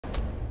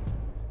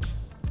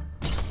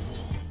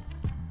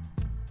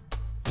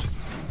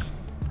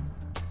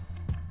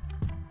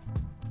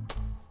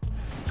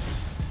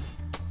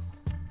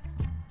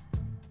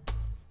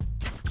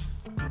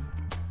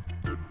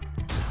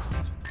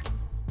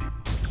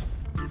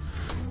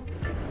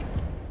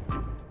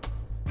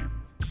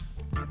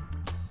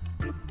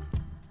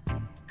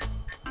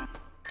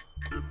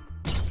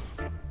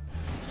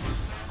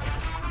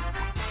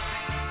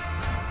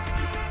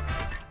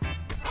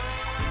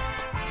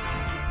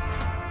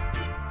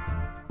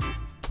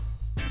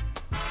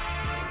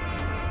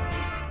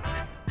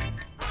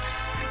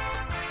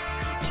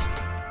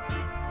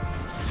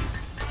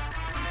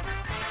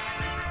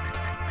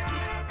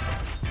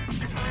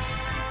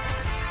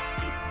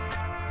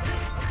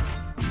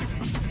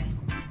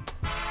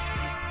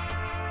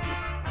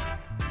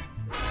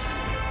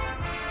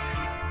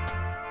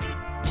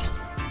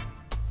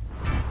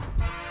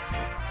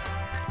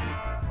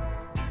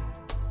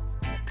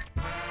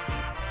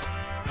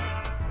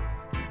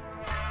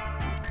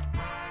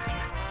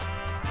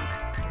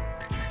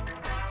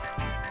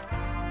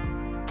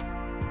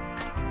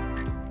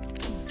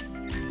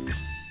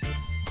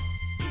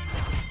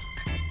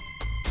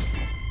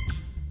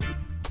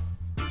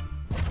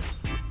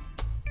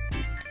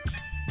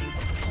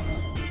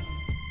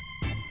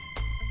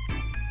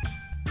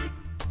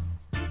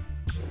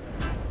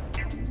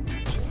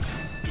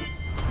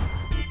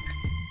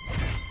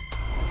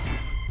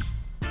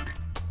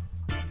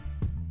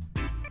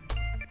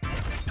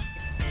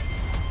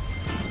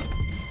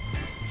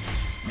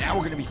Now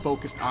we're gonna be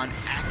focused on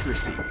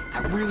accuracy.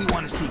 I really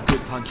want to see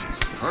good punches.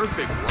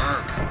 Perfect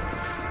work.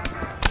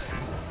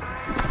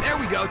 There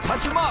we go,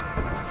 touch him up.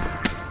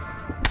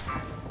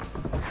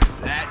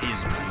 That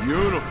is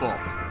beautiful.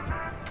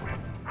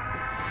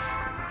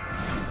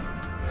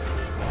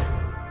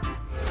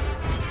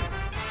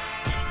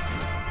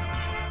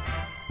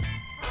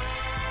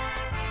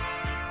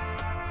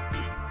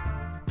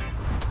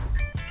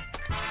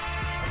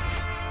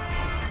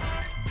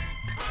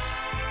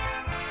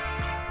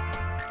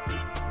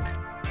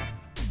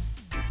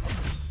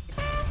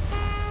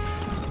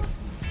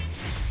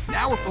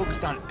 Now we're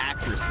focused on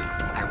accuracy.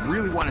 I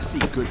really want to see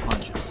good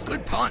punches.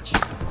 Good punch.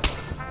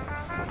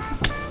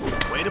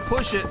 Way to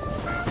push it.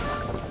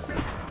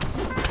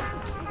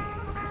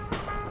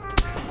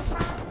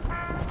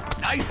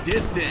 Nice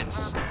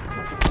distance.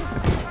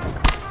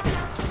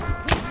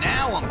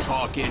 Now I'm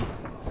talking.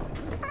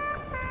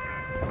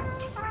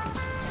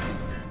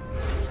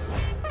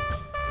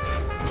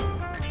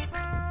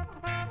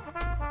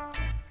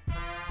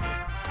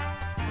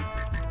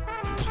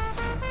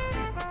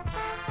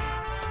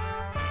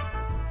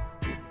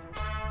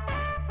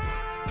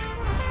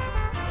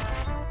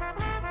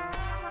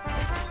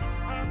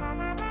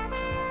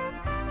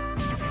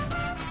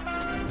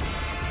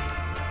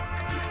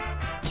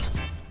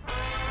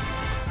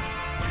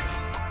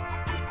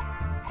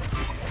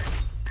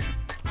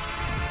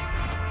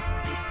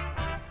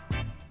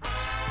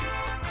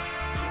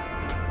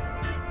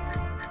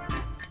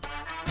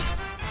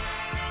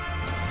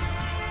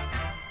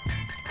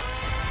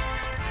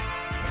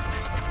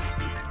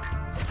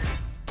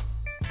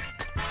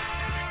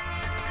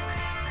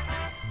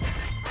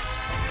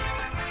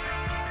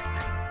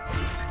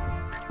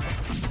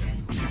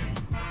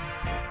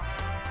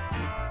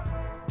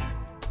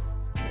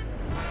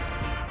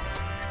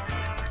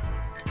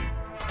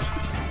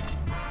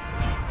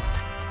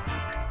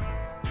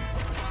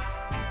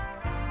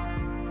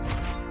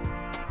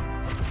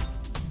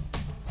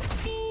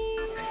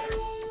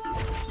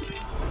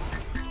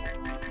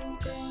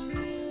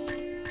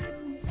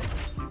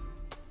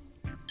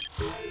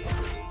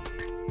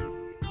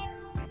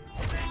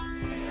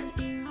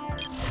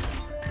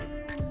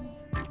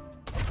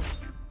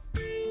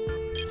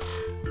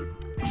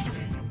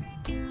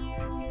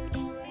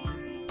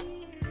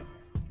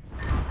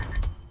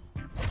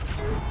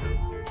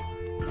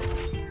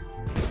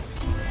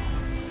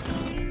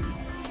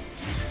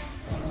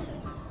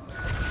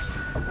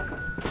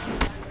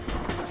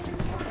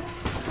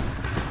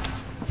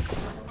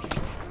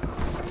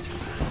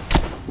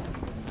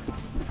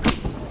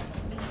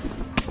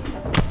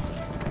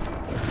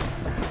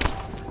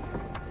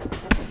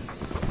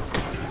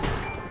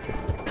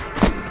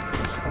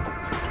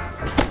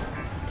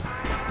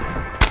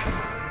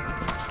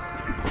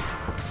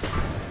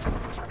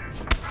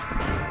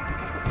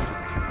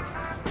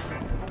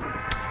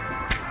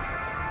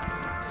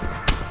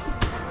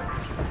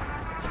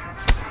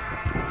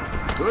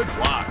 Good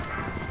block.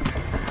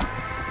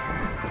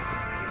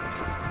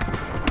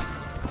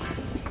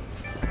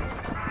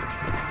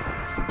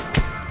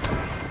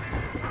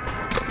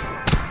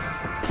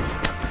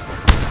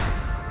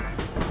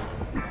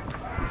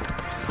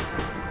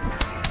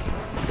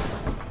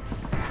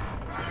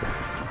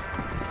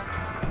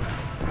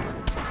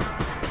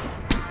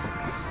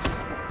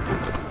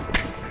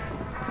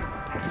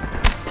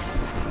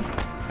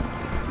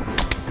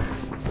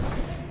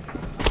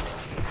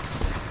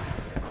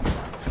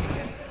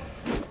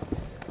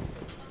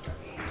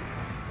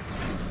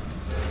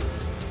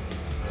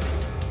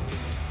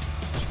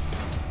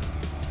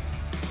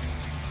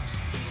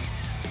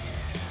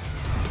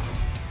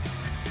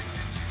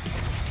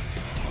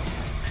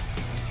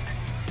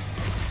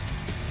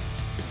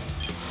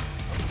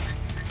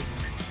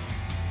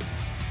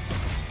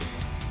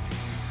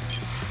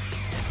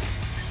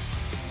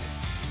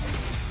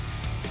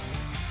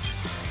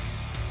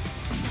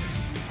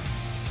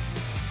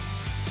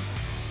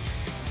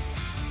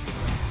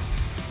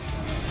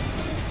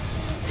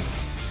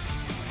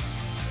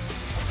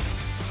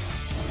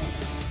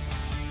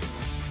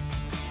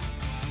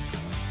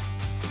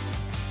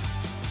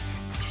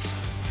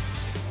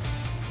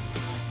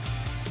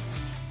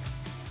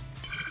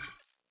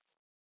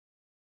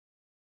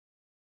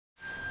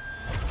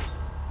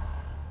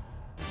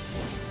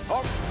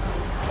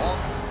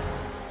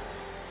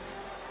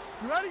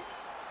 You ready?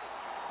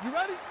 You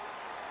ready?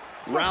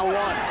 Round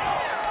one.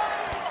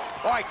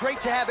 All right, great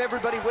to have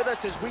everybody with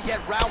us as we get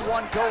round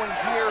one going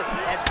here.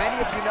 As many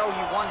of you know,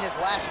 he won his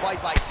last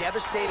fight by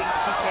devastating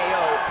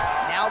TKO.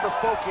 Now the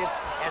focus,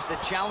 as the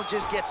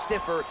challenges get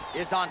stiffer,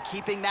 is on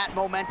keeping that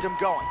momentum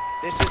going.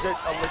 This is a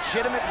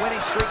legitimate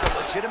winning streak, a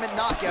legitimate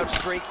knockout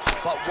streak,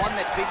 but one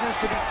that figures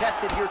to be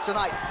tested here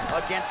tonight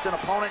against an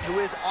opponent who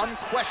is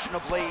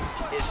unquestionably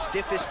his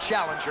stiffest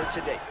challenger to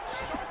date.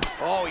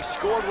 Oh, he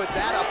scored with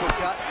that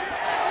uppercut.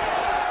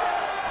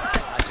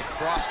 Isaac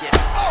Frost gets,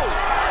 oh!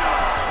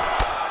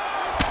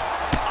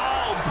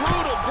 Oh,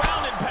 brutal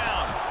ground and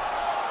pound.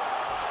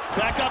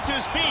 Back up to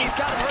his feet. He's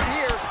got him hurt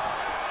here.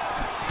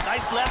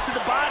 Nice left to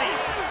the body.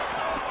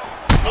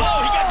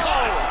 Oh, he got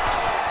caught.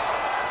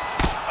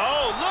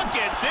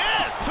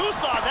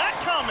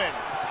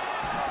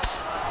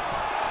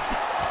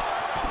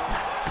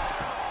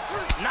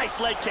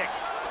 leg kick.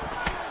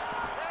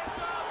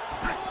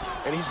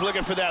 And he's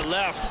looking for that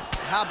left.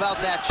 How about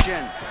that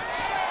shin?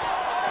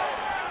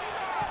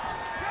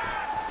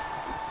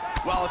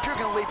 Well, if you're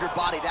going to leave your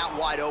body that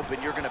wide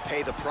open, you're going to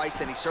pay the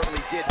price, and he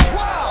certainly did.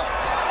 Wow!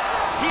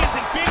 He is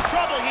in big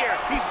trouble here.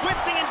 He's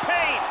wincing in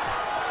pain.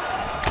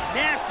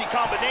 Nasty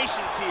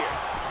combinations here.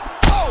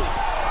 Oh!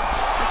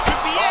 This could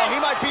be it. Oh, he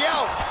might be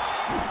out.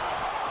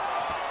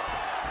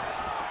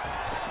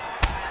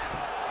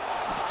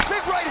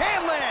 Big right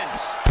hand lands.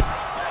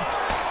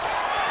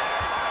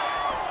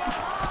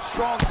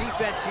 Strong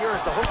defense here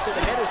as the hook to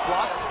the head is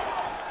blocked.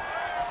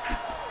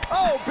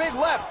 Oh, big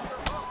left.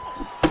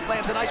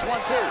 Lands a nice one,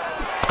 too.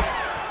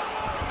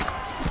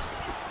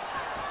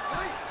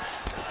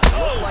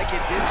 Looked like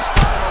it did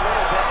stun him a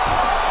little bit.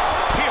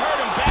 He hurt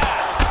him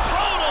bad.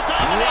 Total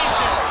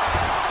domination.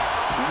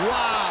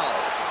 Wow.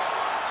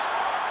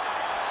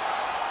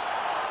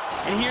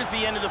 And here's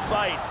the end of the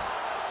fight.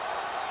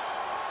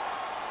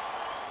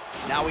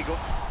 Now we go.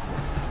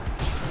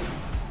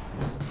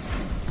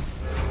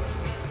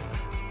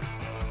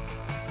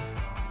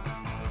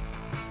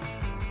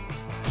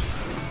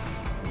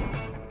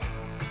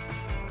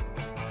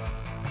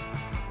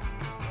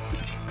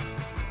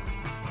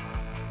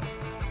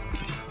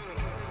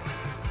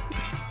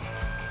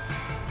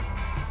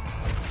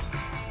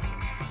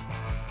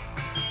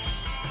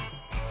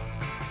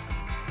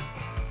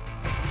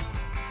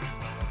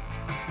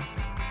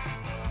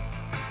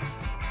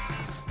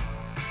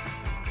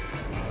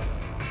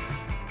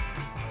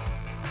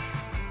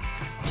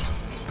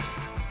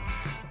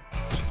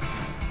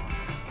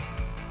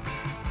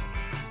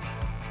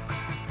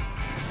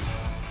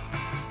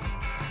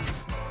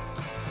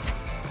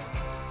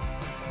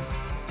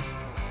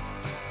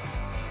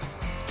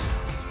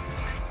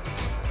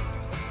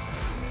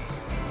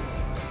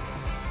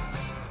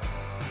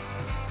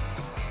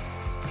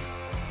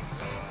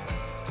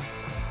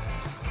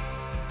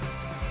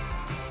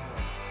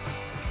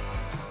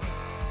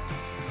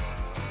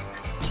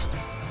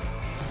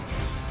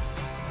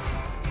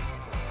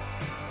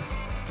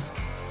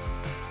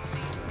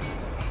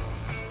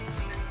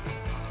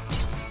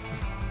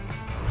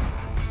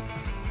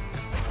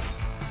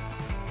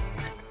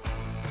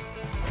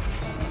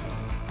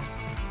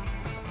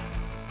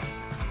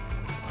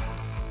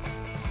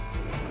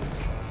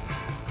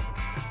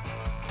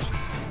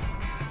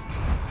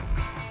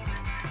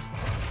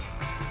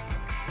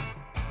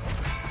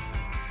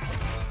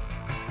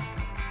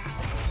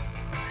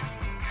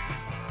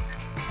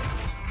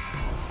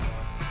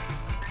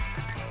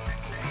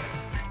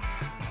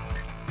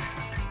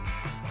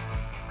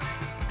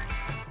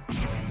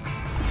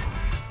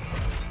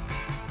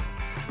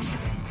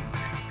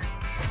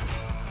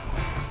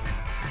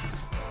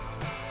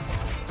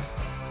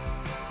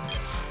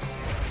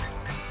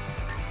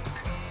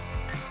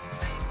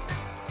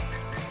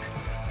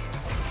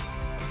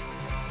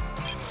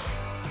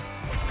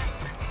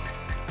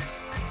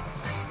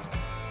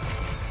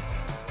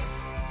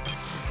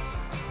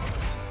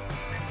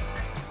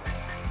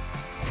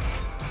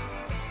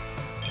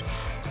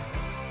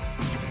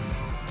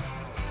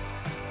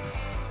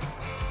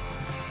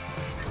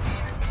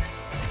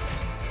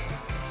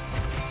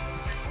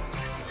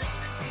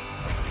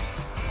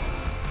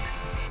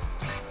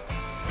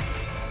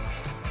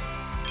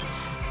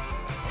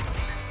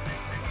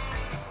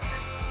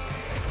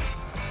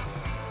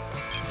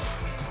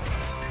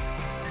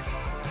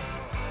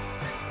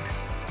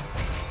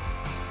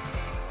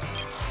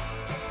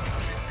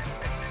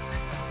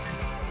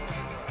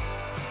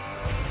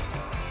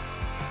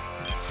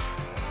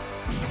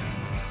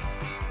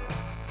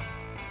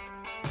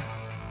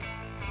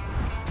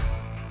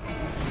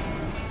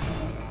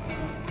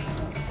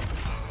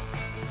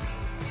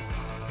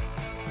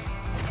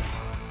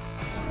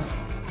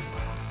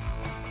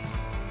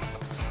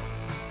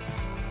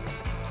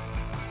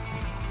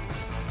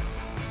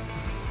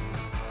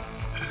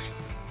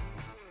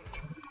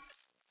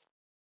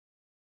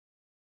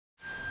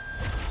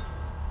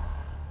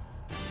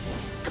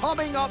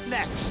 Coming up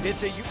next,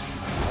 it's a... You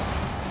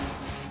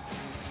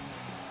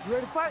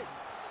ready to fight?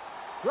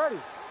 Ready.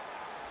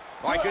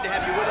 All right, good to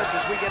have you with us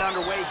as we get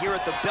underway here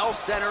at the Bell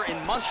Center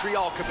in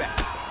Montreal, Quebec.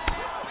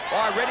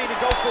 All right, ready to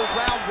go for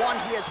round one.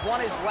 He has won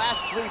his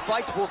last 3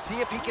 fights. We'll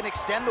see if he can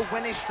extend the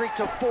winning streak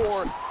to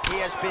 4. He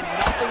has been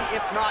nothing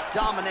if not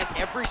dominant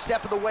every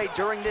step of the way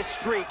during this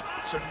streak.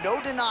 So no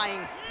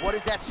denying what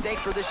is at stake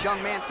for this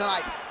young man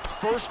tonight.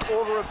 First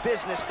order of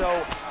business,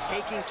 though,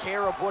 taking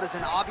care of what is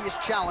an obvious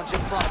challenge in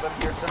front of him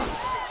here tonight.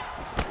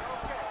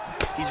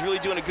 He's really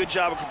doing a good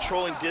job of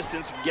controlling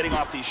distance and getting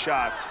off these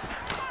shots.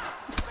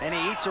 And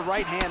he eats a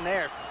right hand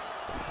there.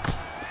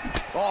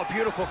 Oh,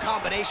 beautiful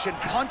combination,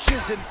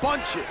 punches and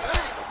bunches.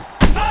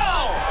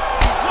 Oh!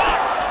 He's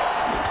rocked!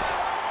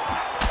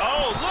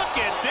 Oh, look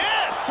at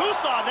this! Who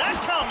saw that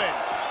coming?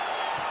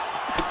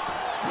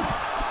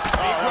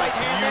 Big right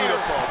hand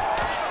beautiful.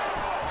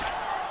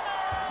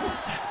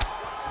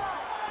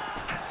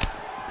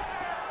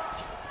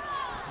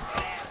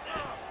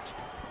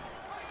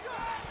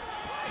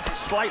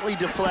 Slightly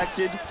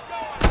deflected.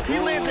 He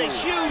lands a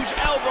huge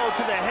elbow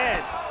to the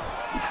head.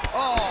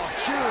 Oh,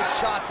 huge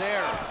shot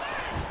there.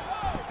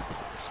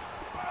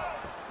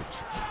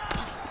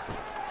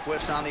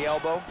 Whiffs on the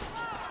elbow.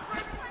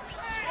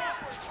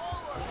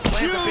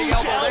 Lands a big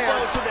elbow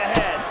there. To the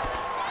head.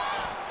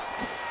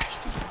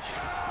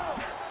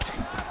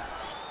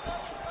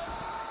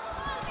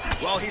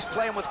 Well, he's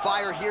playing with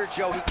fire here,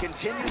 Joe. He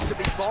continues to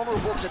be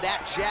vulnerable to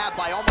that jab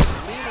by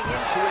almost leaning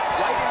into it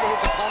right into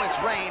his opponent's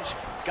range.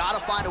 Got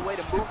to find a way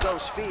to move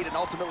those feet and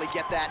ultimately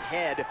get that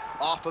head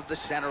off of the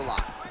center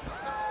line.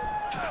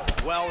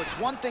 Well, it's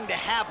one thing to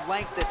have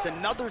length, it's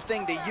another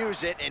thing to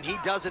use it, and he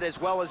does it as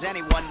well as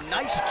anyone.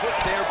 Nice kick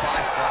there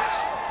by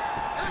Frost.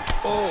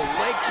 Oh,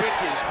 leg kick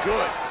is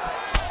good.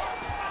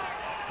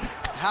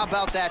 How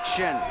about that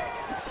shin?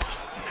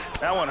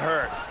 That one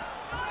hurt.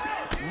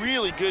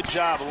 Really good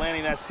job of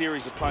landing that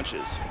series of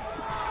punches.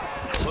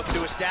 Looking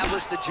to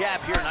establish the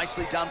jab here.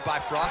 Nicely done by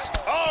Frost.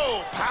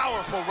 Oh,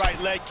 powerful right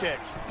leg kick.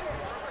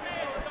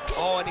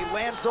 Oh, and he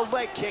lands the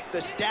leg kick. The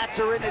stats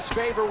are in his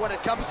favor when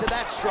it comes to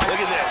that strike. Look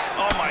at this.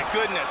 Oh, my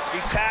goodness. He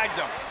tagged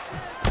him.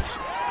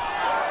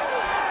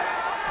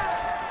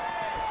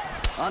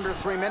 Under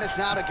 3 minutes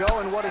now to go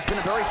in what has been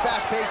a very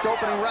fast-paced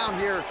opening round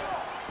here.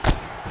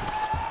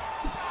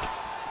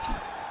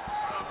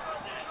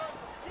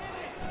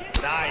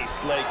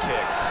 Nice leg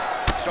kick.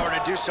 Starting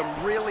to do some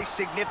really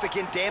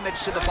significant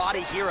damage to the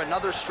body here.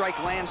 Another strike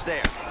lands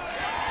there.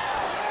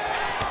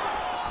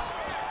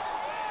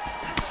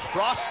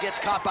 Frost gets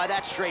caught by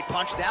that straight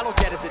punch. That'll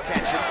get his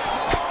attention.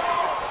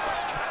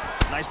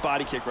 Nice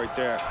body kick right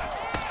there.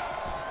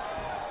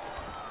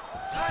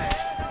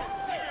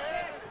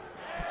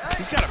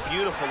 He's got a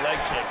beautiful leg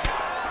kick.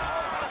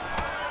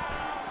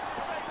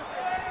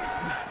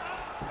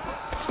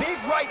 Big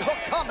right hook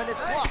coming,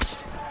 it's flushed.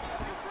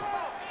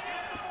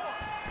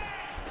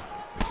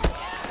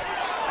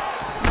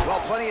 Well,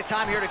 plenty of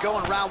time here to go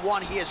in round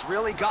one. He has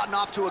really gotten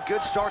off to a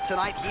good start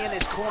tonight. He and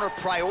his corner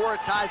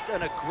prioritized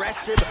an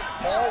aggressive,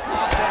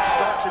 all-offense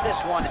start to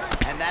this one,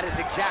 and that is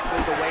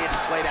exactly the way it's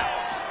played out.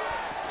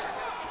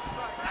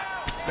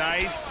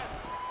 Nice.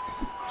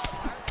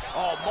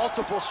 Oh,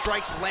 multiple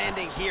strikes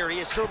landing here. He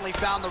has certainly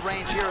found the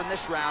range here in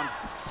this round.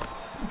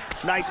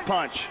 Nice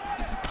punch.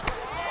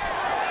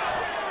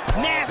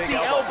 Nasty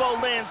elbow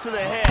lands to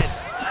the head.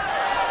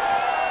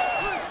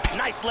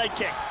 Nice leg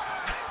kick.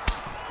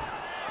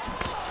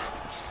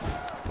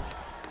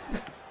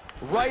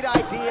 Right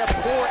idea,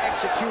 poor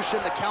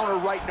execution. The counter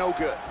right, no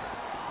good.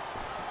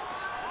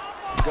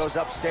 Goes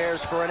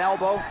upstairs for an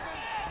elbow.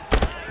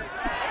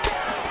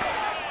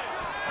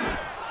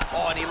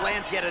 Oh, and he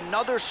lands yet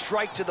another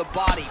strike to the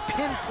body.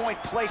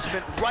 Pinpoint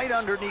placement right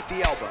underneath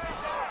the elbow.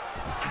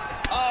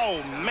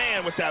 Oh,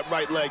 man, with that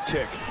right leg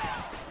kick.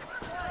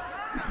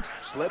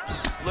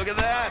 Slips. Look at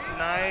that.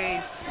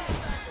 Nice.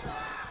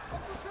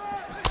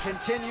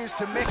 Continues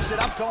to mix it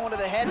up, going to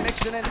the head,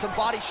 mixing in some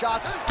body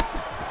shots.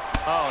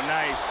 Oh,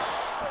 nice.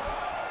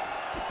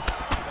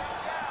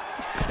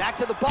 Back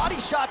to the body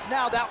shots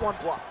now, that one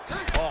blocked.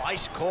 Oh,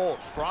 ice cold.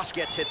 Frost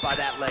gets hit by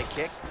that leg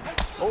kick.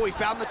 Oh, he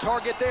found the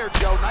target there,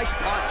 Joe. Nice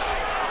punch.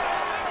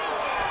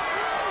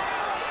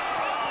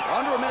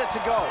 Under a minute to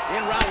go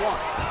in round one.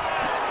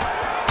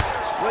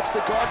 Splits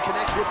the guard,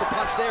 connects with the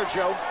punch there,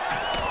 Joe.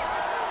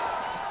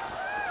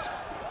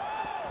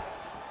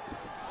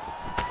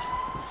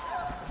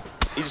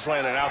 He just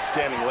landed an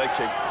outstanding leg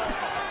kick.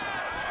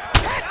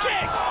 Head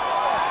kick!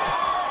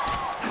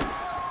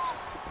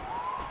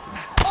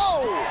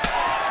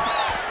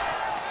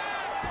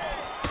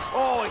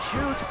 Oh, a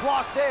huge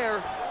block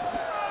there.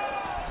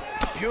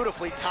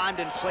 Beautifully timed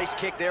and placed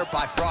kick there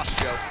by Frost,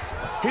 Joe.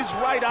 His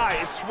right eye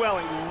is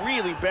swelling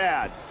really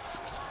bad.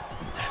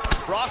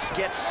 Frost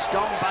gets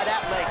stung by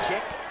that leg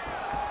kick.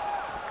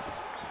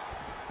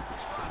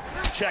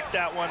 Check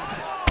that one.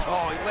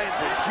 Oh, he lands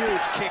a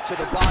huge kick to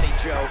the body,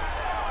 Joe.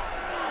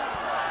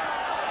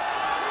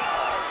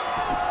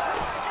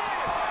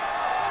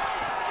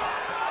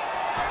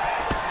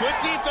 Good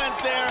defense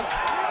there.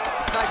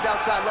 Nice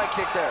outside leg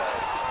kick there.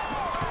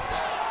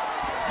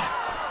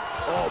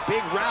 Oh,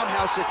 big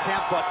roundhouse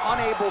attempt, but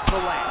unable to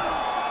land.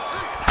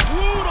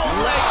 Brutal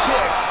leg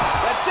kick.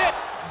 That's it.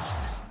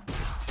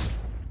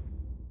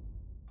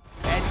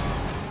 And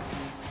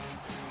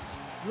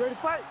You ready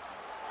to fight?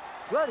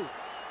 Ready.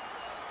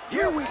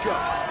 here we go.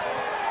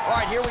 All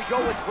right, here we go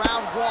with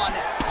round one.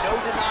 No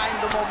denying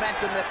the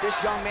momentum that this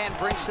young man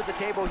brings to the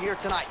table here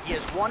tonight. He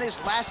has won his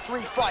last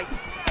 3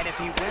 fights, and if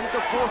he wins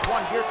the 4th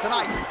one here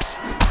tonight...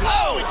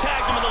 Oh, he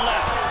tagged him with the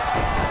left.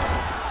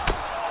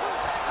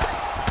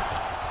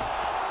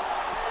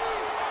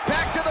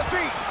 Back to the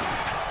feet.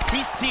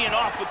 He's teeing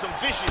off with some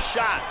vicious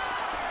shots.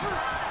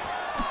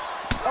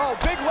 Oh,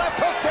 big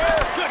left hook there.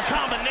 Good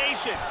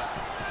combination.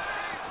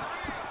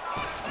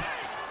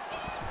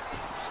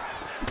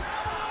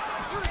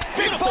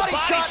 Beautiful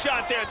body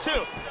shot there,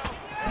 too.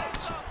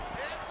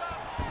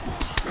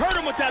 Hurt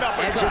him with that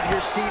uppercut. Edge of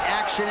your seat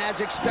action as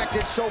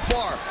expected so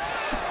far.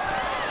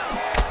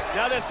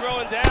 Now they're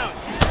throwing down.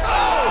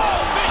 Oh,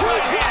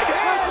 huge right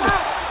hand.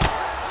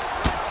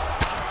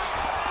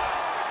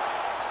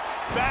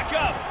 Back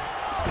up.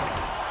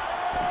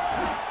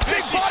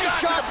 Big body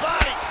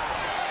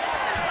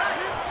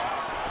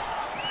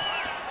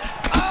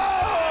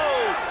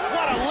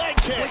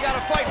We got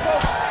to fight,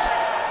 folks.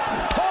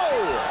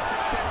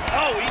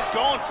 Oh, he's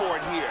going for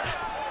it here.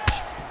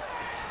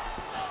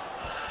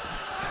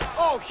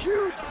 Oh,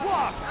 huge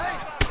block.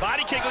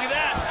 Body kick, look at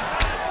that.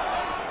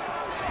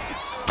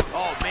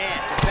 Oh, man,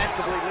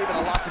 defensively leaving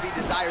a lot to be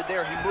desired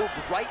there. He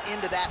moved right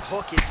into that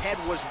hook. His head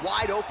was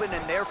wide open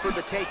and there for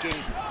the taking.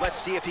 Let's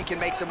see if he can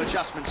make some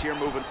adjustments here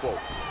moving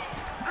forward.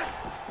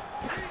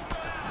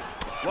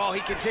 Well,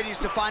 he continues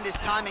to find his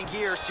timing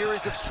here.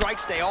 Series of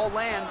strikes, they all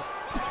land.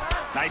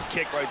 Nice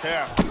kick right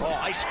there. Oh,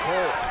 ice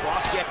cold.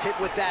 Frost gets hit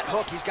with that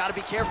hook. He's got to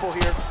be careful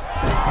here.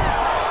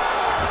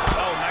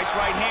 Oh, nice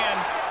right hand.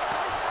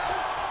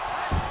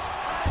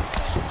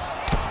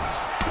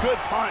 Good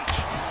punch.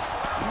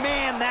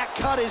 Man, that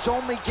cut is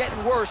only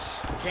getting worse.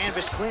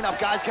 Canvas cleanup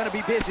guy's gonna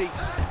be busy.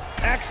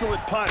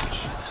 Excellent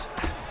punch.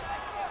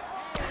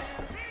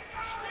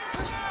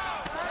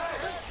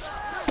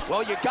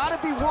 Well, you gotta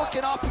be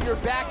working off of your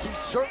back. He's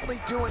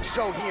certainly doing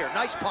so here.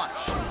 Nice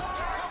punch.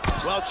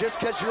 Well, just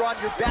because you're on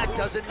your back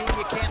doesn't mean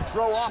you can't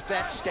throw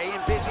offense.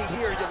 Staying busy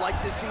here, you'd like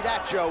to see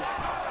that, Joe.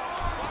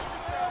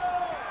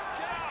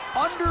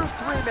 Under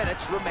 3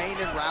 minutes remain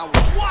in round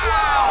one.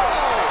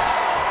 Wow!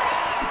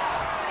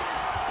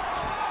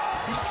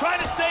 He's trying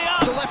to stay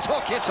up. The left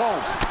hook hits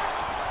home.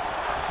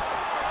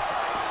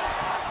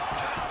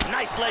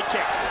 Nice leg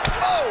kick.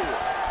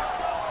 Oh!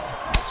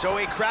 So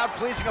a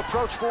crowd-pleasing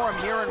approach for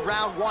him here in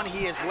round one.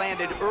 He has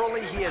landed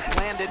early, he has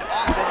landed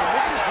often, and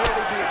this is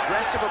really the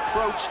aggressive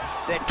approach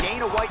that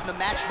Dana White and the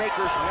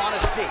matchmakers want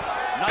to see.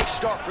 Nice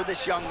start for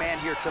this young man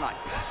here tonight.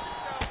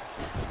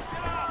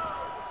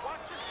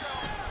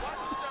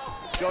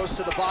 Goes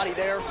to the body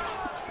there.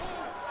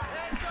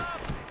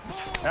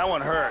 That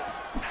one hurt.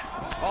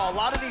 Oh, a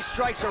lot of these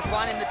strikes are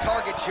finding the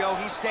target, Joe.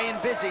 He's staying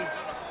busy.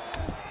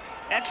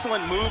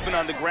 Excellent movement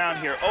on the ground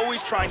here,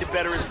 always trying to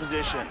better his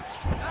position.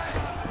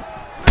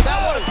 That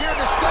one appeared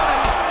to stun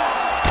him.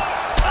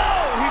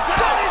 Oh, he's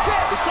out. That is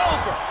it. It's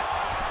over.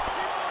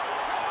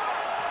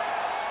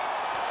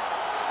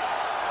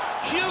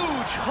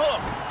 Huge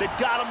hook that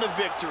got him the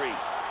victory.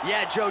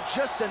 Yeah, Joe,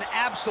 just an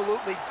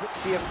absolutely...